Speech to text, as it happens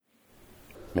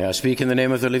May I speak in the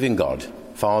name of the living God,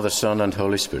 Father, Son, and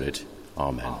Holy Spirit.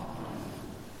 Amen.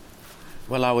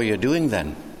 Well, how are you doing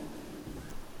then?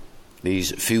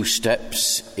 These few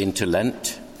steps into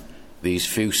Lent, these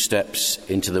few steps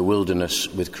into the wilderness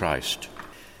with Christ.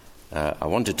 I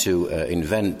wanted to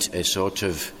invent a sort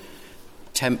of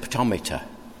temptometer.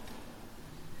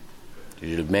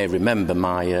 You may remember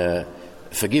my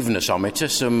forgiveness-ometer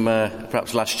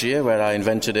perhaps last year, where I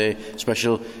invented a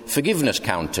special forgiveness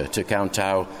counter to count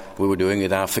how we were doing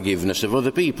with our forgiveness of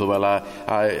other people. Well,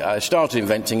 I started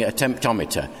inventing a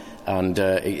temptometer, and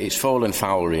it's fallen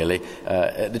foul, really.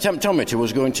 The temptometer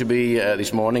was going to be,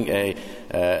 this morning,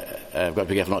 I've got to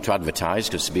be careful not to advertise,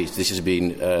 because this has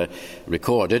been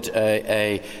recorded,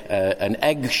 an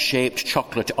egg-shaped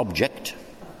chocolate object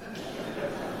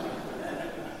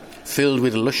filled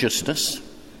with lusciousness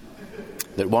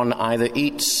that one either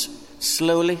eats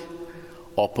slowly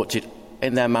or puts it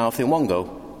in their mouth in one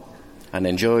go and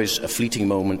enjoys a fleeting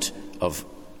moment of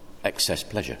excess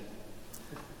pleasure.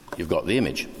 You've got the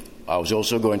image. I was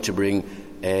also going to bring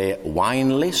a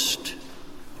wine list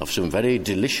of some very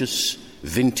delicious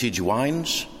vintage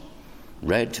wines: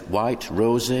 red, white,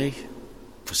 rosé,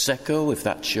 Prosecco, if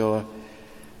that's your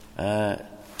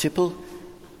tipple.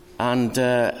 And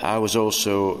I was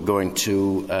also going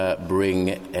to bring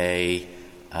a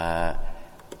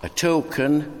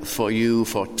token for you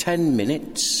for 10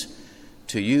 minutes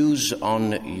to use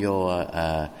on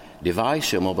your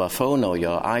device, your mobile phone or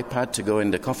your iPad, to go in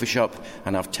the coffee shop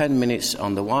and have 10 minutes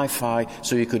on the Wi-Fi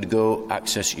so you could go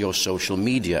access your social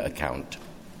media account.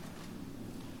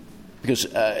 Because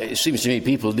it seems to me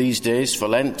people these days for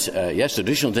Lent, yes, the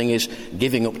traditional thing is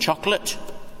giving up chocolate.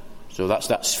 So that's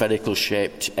that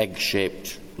spherical-shaped,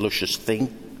 egg-shaped, luscious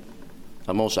thing.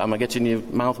 Am I getting your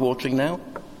mouth watering now?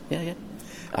 Yeah.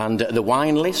 And the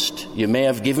wine list, you may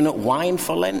have given up wine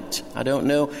for Lent. I don't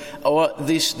know. Or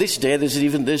this day, there's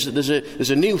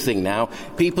a new thing now: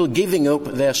 people giving up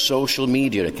their social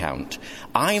media account.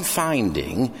 I'm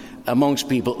finding amongst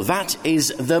people that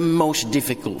is the most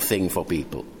difficult thing for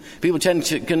people. People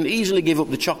can easily give up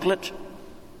the chocolate.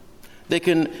 They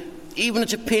can, even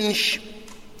at a pinch,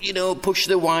 push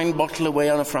the wine bottle away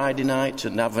on a Friday night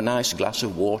and have a nice glass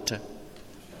of water.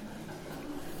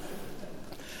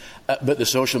 But the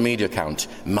social media account,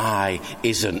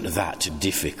 isn't that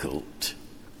difficult?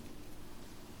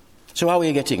 So how are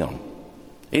you getting on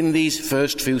in these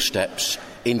first few steps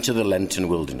into the Lenten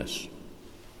wilderness?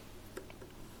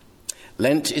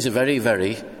 Lent is a very,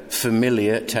 very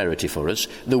familiar territory for us.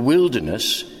 The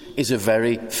wilderness is a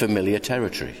very familiar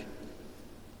territory.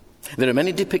 There are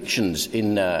many depictions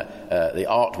in the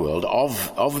art world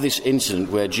of this incident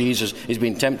where Jesus is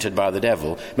being tempted by the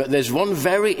devil, but there's one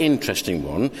very interesting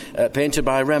one painted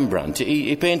by Rembrandt.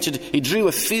 He drew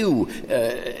a few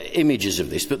images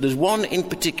of this, but there's one in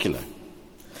particular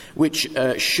which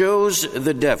shows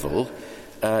the devil.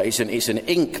 It's an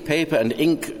ink, paper and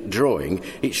ink drawing.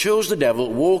 It shows the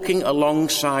devil walking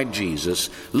alongside Jesus,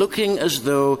 looking as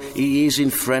though he is in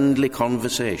friendly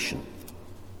conversation.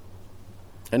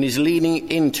 And he's leaning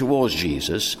in towards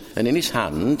Jesus, and in his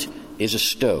hand is a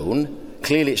stone.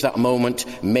 Clearly it's that moment: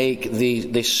 make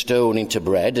this stone into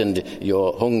bread and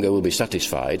your hunger will be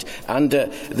satisfied. And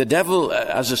the devil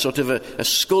has a sort of a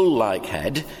skull-like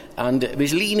head, and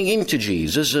he's leaning into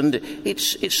Jesus, and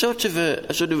it's sort of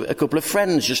a couple of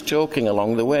friends just talking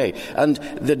along the way. And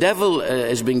the devil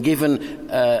has been given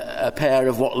a pair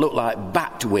of what look like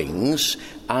bat wings,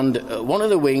 and one of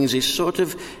the wings is sort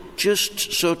of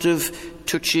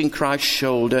touching Christ's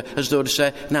shoulder, as though to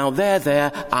say, now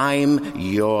there, I'm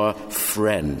your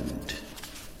friend.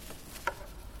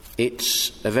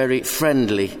 It's a very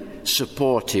friendly,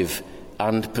 supportive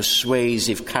and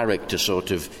persuasive character sort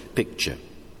of picture.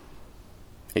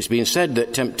 It's been said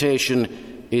that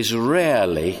temptation is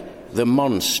rarely the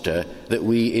monster that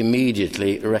we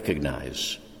immediately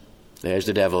recognize. There's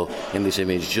the devil in this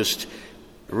image, just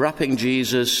wrapping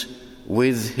Jesus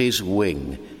with his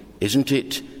wing. Isn't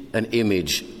it an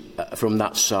image from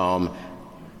that psalm,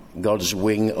 God's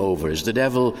wing over us? The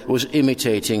devil was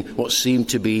imitating what seemed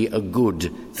to be a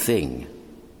good thing.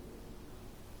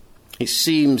 It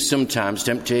seems sometimes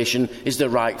temptation is the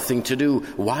right thing to do.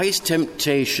 Why is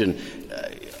temptation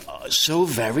so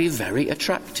very, very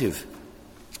attractive?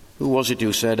 Who was it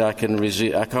who said,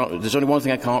 there's only one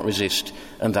thing I can't resist,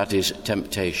 and that is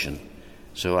temptation.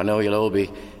 So I know you'll all be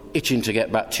itching to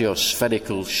get back to your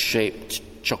spherical shaped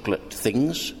chocolate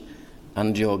things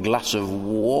and your glass of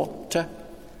water,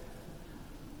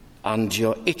 and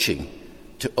you're itching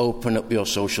to open up your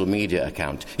social media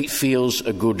account. It feels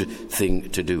a good thing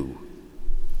to do.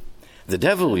 The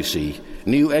devil, you see,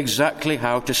 knew exactly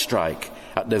how to strike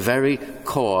at the very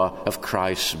core of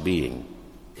Christ's being.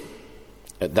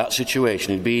 At that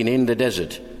situation, he'd been in the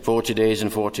desert 40 days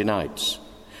and 40 nights.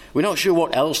 We're not sure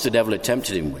what else the devil had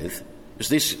tempted him with, because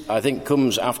this, I think,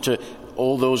 comes after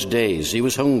all those days. He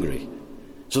was hungry.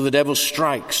 So the devil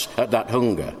strikes at that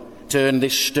hunger. Turn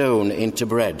this stone into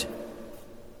bread.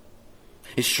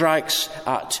 He strikes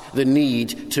at the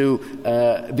need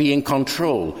to be in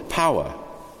control, power.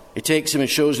 He takes him and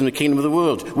shows him the kingdom of the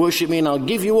world. Worship me and I'll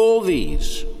give you all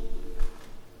these.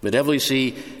 The devil, you see,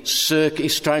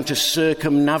 is trying to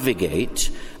circumnavigate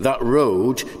that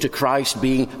road to Christ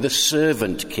being the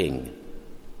servant king.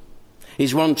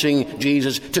 He's wanting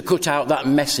Jesus to cut out that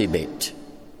messy bit,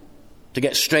 to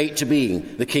get straight to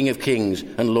being the King of Kings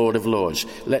and Lord of Lords.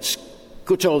 Let's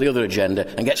cut all the other agenda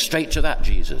and get straight to that,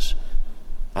 Jesus.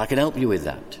 I can help you with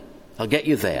that. I'll get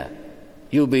you there.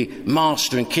 You'll be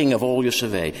master and king of all you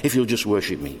survey if you'll just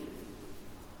worship me.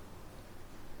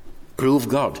 Prove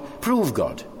God. Prove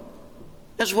God.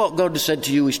 That's what God has said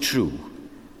to you is true.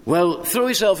 Well, throw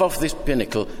yourself off this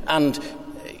pinnacle and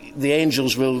the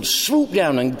angels will swoop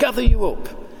down and gather you up,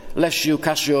 lest you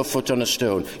cast your foot on a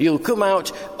stone. You'll come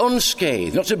out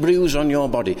unscathed, not a bruise on your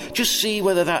body. Just see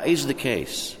whether that is the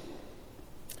case.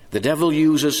 The devil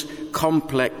uses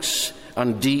complex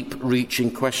and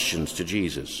deep-reaching questions to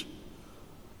Jesus.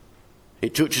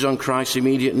 It touches on Christ's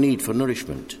immediate need for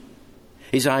nourishment,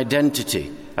 his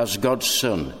identity as God's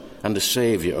Son and the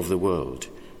Saviour of the world.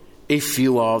 If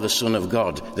you are the Son of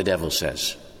God, the devil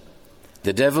says.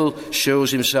 The devil shows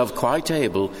himself quite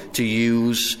able to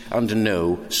use and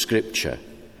know Scripture.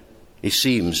 He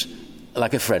seems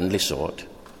like a friendly sort.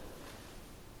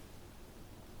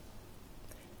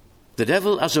 The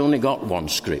devil has only got one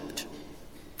script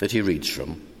that he reads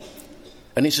from,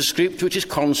 and it's a script which is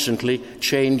constantly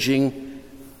changing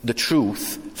the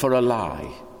truth for a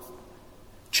lie,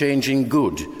 changing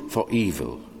good for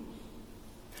evil.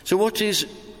 So what is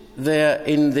there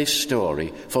in this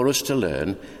story for us to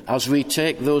learn as we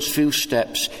take those few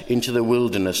steps into the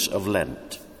wilderness of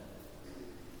Lent?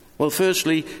 Well,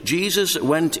 firstly, Jesus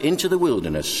went into the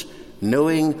wilderness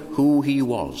knowing who he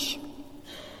was.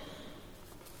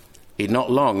 He'd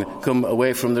not long come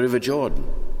away from the River Jordan,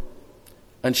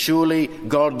 and surely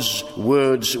God's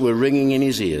words were ringing in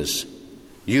his ears.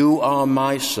 You are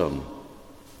my Son,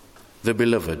 the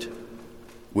beloved.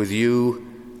 With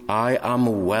you I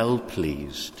am well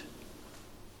pleased.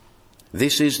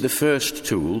 This is the first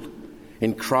tool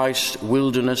in Christ's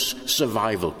wilderness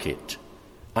survival kit,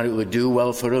 and it would do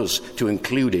well for us to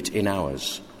include it in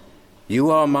ours.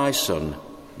 You are my Son,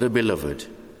 the beloved.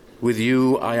 With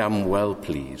you I am well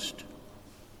pleased.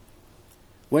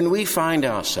 When we find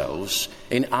ourselves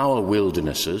in our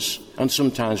wildernesses, and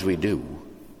sometimes we do,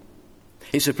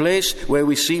 it's a place where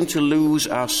we seem to lose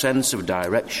our sense of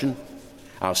direction,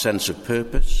 our sense of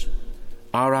purpose,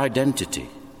 our identity.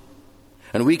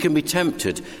 And we can be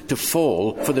tempted to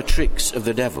fall for the tricks of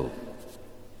the devil.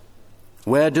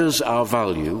 Where does our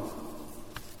value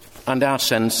and our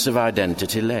sense of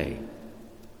identity lay?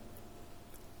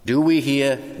 Do we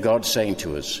hear God saying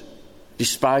to us,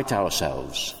 despite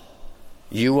ourselves,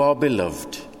 you are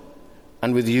beloved,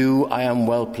 and with you I am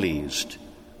well pleased,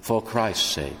 for Christ's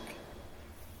sake?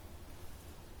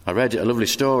 I read a lovely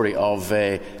story of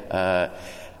a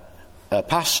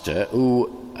pastor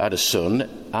who had a son,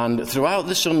 and throughout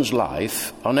the son's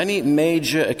life, on any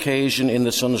major occasion in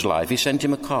the son's life, he sent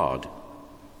him a card.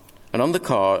 And on the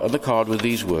card were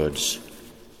these words,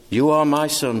 you are my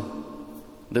Son,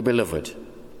 the beloved.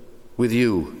 With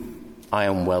you I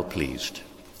am well pleased.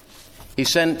 He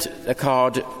sent a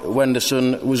card when the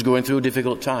son was going through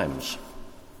difficult times.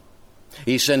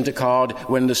 He sent a card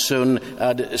when the son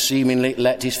had seemingly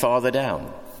let his father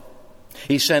down.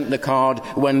 He sent the card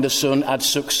when the son had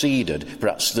succeeded,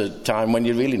 perhaps the time when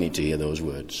you really need to hear those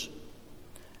words.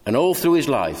 And all through his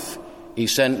life, he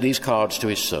sent these cards to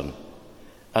his son.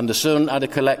 And the son had a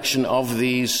collection of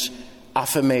these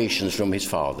affirmations from his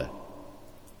father.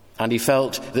 And he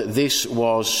felt that this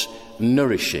was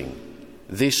nourishing.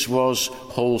 This was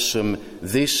wholesome.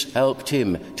 This helped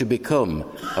him to become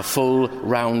a full,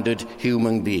 rounded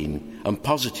human being and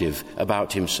positive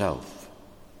about himself.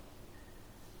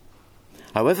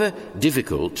 However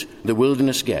difficult the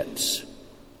wilderness gets,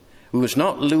 we must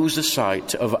not lose the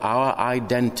sight of our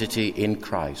identity in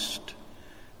Christ.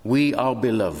 We are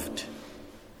beloved.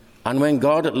 And when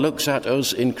God looks at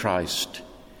us in Christ,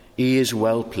 he is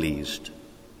well pleased.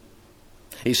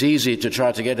 It's easy to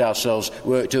try to get ourselves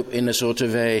worked up in a sort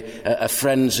of a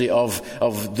frenzy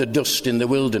of the dust in the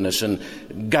wilderness and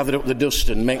gather up the dust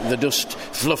and make the dust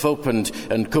fluff up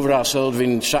and cover ourselves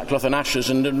in sackcloth and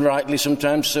ashes, and rightly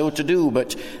sometimes so to do.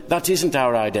 But that isn't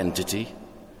our identity.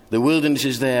 The wilderness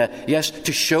is there, yes,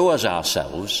 to show us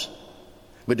ourselves,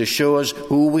 but to show us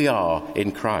who we are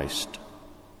in Christ.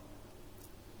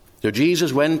 So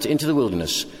Jesus went into the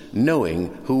wilderness knowing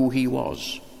who he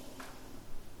was.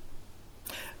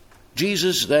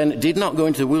 Jesus then did not go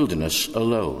into the wilderness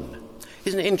alone.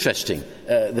 Isn't it interesting?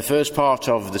 The first part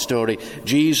of the story,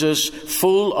 Jesus,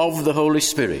 full of the Holy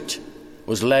Spirit,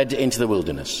 was led into the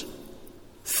wilderness.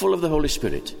 Full of the Holy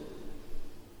Spirit.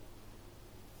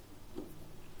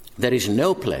 There is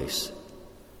no place,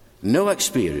 no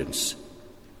experience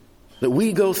that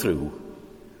we go through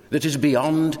that is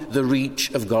beyond the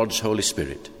reach of God's Holy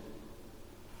Spirit.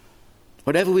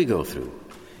 Whatever we go through,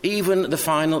 even the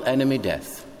final enemy,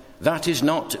 death, that is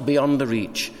not beyond the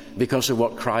reach because of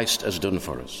what Christ has done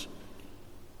for us.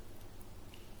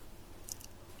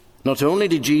 Not only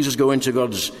did Jesus go into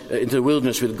the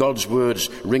wilderness with God's words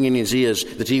ringing in his ears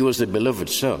that he was the beloved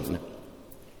Son,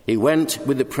 he went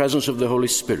with the presence of the Holy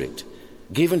Spirit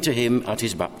given to him at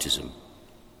his baptism.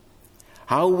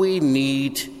 How we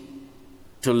need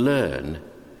to learn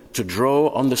to draw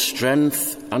on the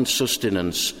strength and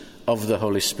sustenance of the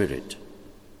Holy Spirit.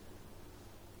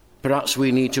 Perhaps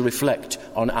we need to reflect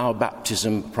on our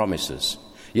baptism promises.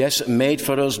 Yes, made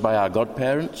for us by our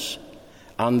godparents,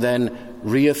 and then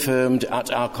reaffirmed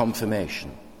at our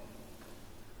confirmation.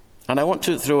 And I want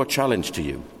to throw a challenge to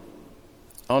you.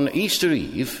 On Easter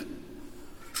Eve,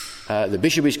 the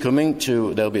bishop is coming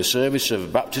there'll be a service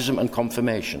of baptism and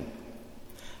confirmation.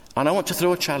 And I want to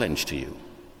throw a challenge to you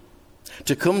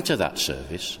to come to that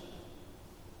service,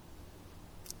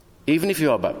 even if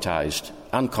you are baptized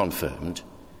and confirmed,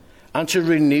 and to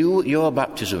renew your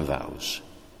baptism vows,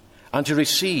 and to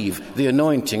receive the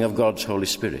anointing of God's Holy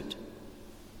Spirit.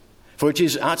 For it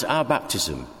is at our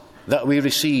baptism that we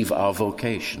receive our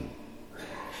vocation.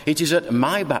 It is at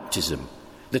my baptism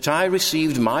that I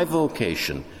received my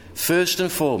vocation, first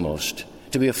and foremost,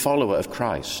 to be a follower of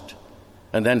Christ.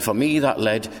 And then for me that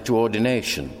led to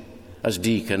ordination as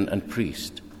deacon and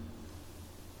priest.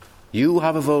 You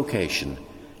have a vocation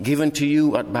given to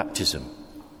you at baptism.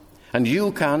 And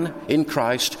you can, in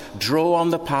Christ, draw on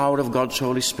the power of God's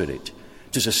Holy Spirit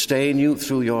to sustain you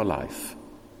through your life.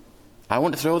 I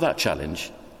want to throw that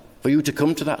challenge for you to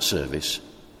come to that service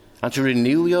and to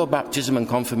renew your baptism and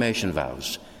confirmation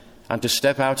vows and to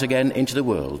step out again into the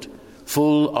world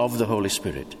full of the Holy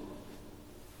Spirit.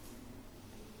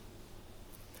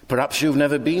 Perhaps you've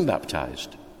never been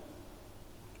baptized.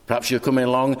 Perhaps you're coming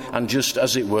along and just,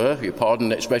 as it were, you pardon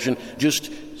the expression, just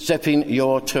stepping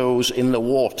your toes in the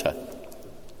water.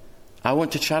 I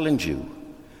want to challenge you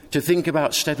to think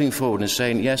about stepping forward and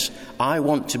saying, yes, I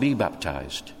want to be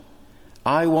baptized.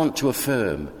 I want to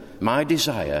affirm my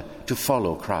desire to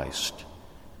follow Christ.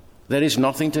 There is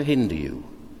nothing to hinder you.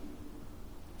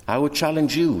 I would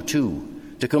challenge you,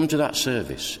 too, to come to that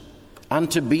service and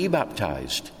to be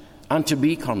baptized and to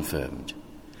be confirmed.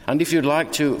 And if you'd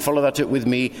like to follow that up with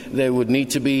me, there would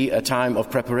need to be a time of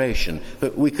preparation.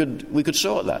 But we could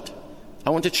sort that.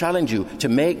 I want to challenge you to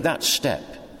make that step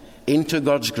into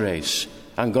God's grace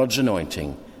and God's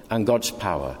anointing and God's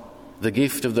power, the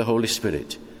gift of the Holy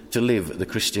Spirit, to live the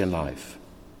Christian life.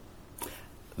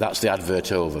 That's the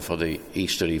advert over for the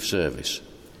Easter Eve service.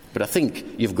 But I think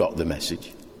you've got the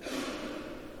message.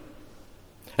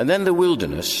 And then the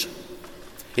wilderness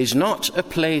is not a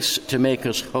place to make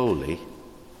us holy,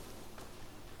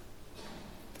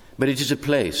 but it is a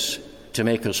place to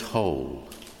make us whole.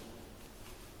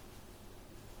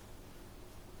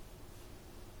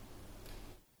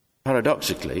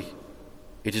 Paradoxically,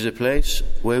 it is a place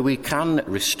where we can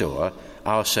restore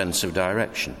our sense of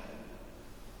direction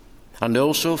and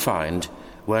also find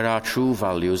where our true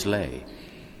values lay.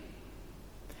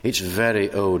 It's very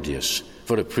odious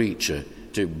for a preacher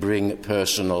to bring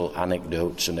personal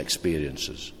anecdotes and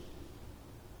experiences.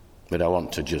 But I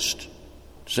want to just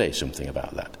say something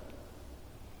about that.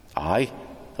 I,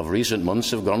 of recent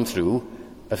months, have gone through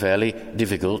a fairly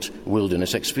difficult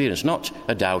wilderness experience. Not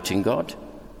a doubt in God,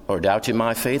 or a doubt in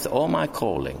my faith or my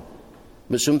calling,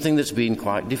 but something that's been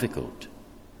quite difficult.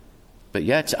 But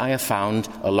yet I have found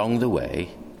along the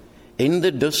way, in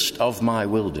the dust of my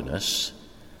wilderness,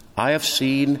 I have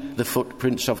seen the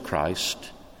footprints of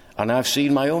Christ, and I have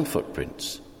seen my own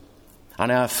footprints.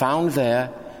 And I have found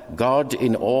there God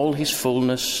in all his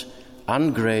fullness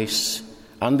and grace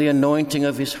and the anointing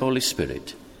of his Holy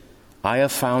Spirit. I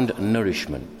have found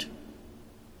nourishment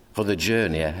for the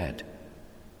journey ahead.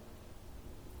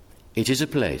 It is a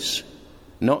place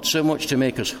not so much to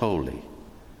make us holy,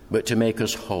 but to make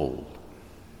us whole.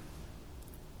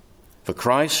 For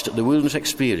Christ, the wilderness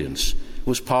experience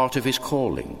was part of his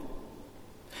calling.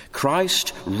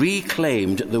 Christ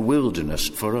reclaimed the wilderness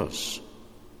for us.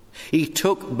 He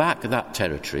took back that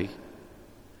territory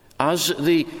as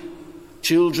the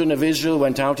children of Israel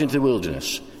went out into the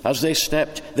wilderness. As they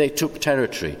stepped, they took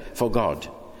territory for God.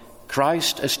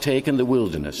 Christ has taken the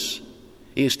wilderness.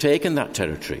 He has taken that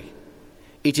territory.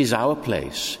 It is our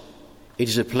place. It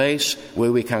is a place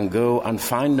where we can go and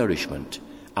find nourishment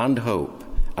and hope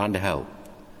and help.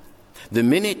 The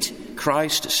minute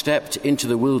Christ stepped into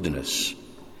the wilderness,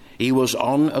 he was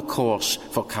on a course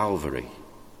for Calvary,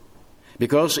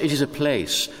 because it is a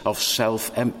place of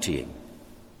self-emptying.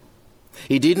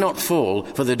 He did not fall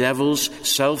for the devil's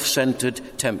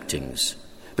self-centered temptings,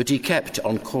 but he kept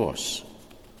on course.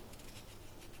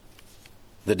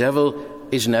 The devil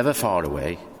is never far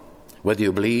away, whether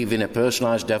you believe in a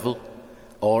personalized devil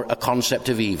or a concept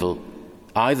of evil.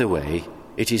 Either way,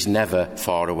 it is never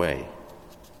far away.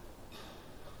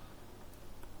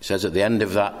 It says at the end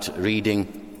of that reading,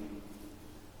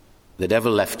 the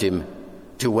devil left him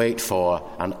to wait for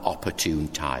an opportune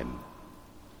time.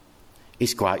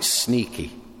 He's quite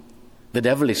sneaky. The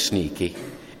devil is sneaky.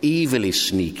 Evil is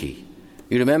sneaky.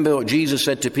 You remember what Jesus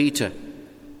said to Peter?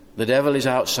 The devil is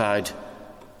outside,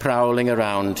 prowling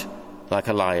around like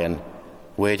a lion,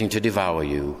 waiting to devour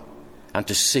you and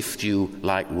to sift you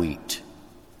like wheat.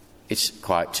 It's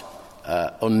quite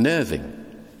unnerving.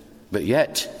 But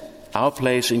yet, our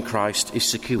place in Christ is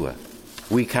secure.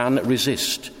 We can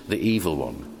resist the evil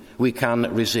one. We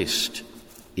can resist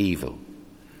evil.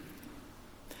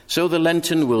 So the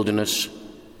Lenten wilderness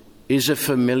is a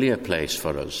familiar place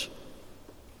for us.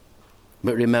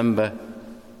 But remember,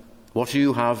 what do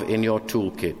you have in your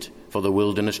toolkit for the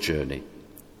wilderness journey?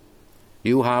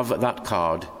 You have that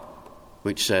card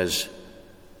which says,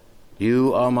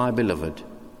 "You are my beloved,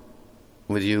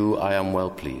 with you I am well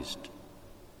pleased."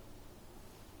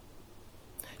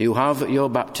 You have your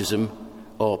baptism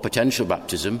or potential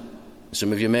baptism.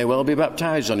 Some of you may well be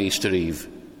baptized on Easter Eve.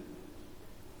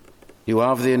 You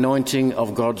have the anointing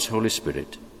of God's Holy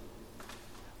Spirit.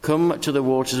 Come to the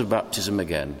waters of baptism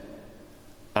again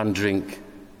and drink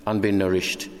and be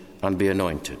nourished and be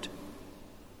anointed.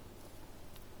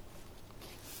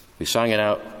 We sang in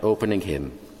our opening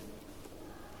hymn,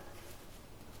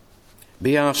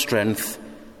 "Be our strength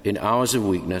in hours of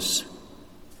weakness,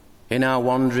 in our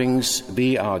wanderings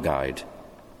be our guide.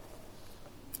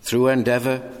 Through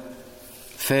endeavour,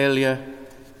 failure,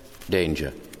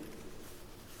 danger.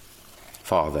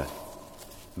 Father,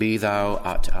 be thou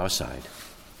at our side."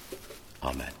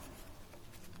 Amen.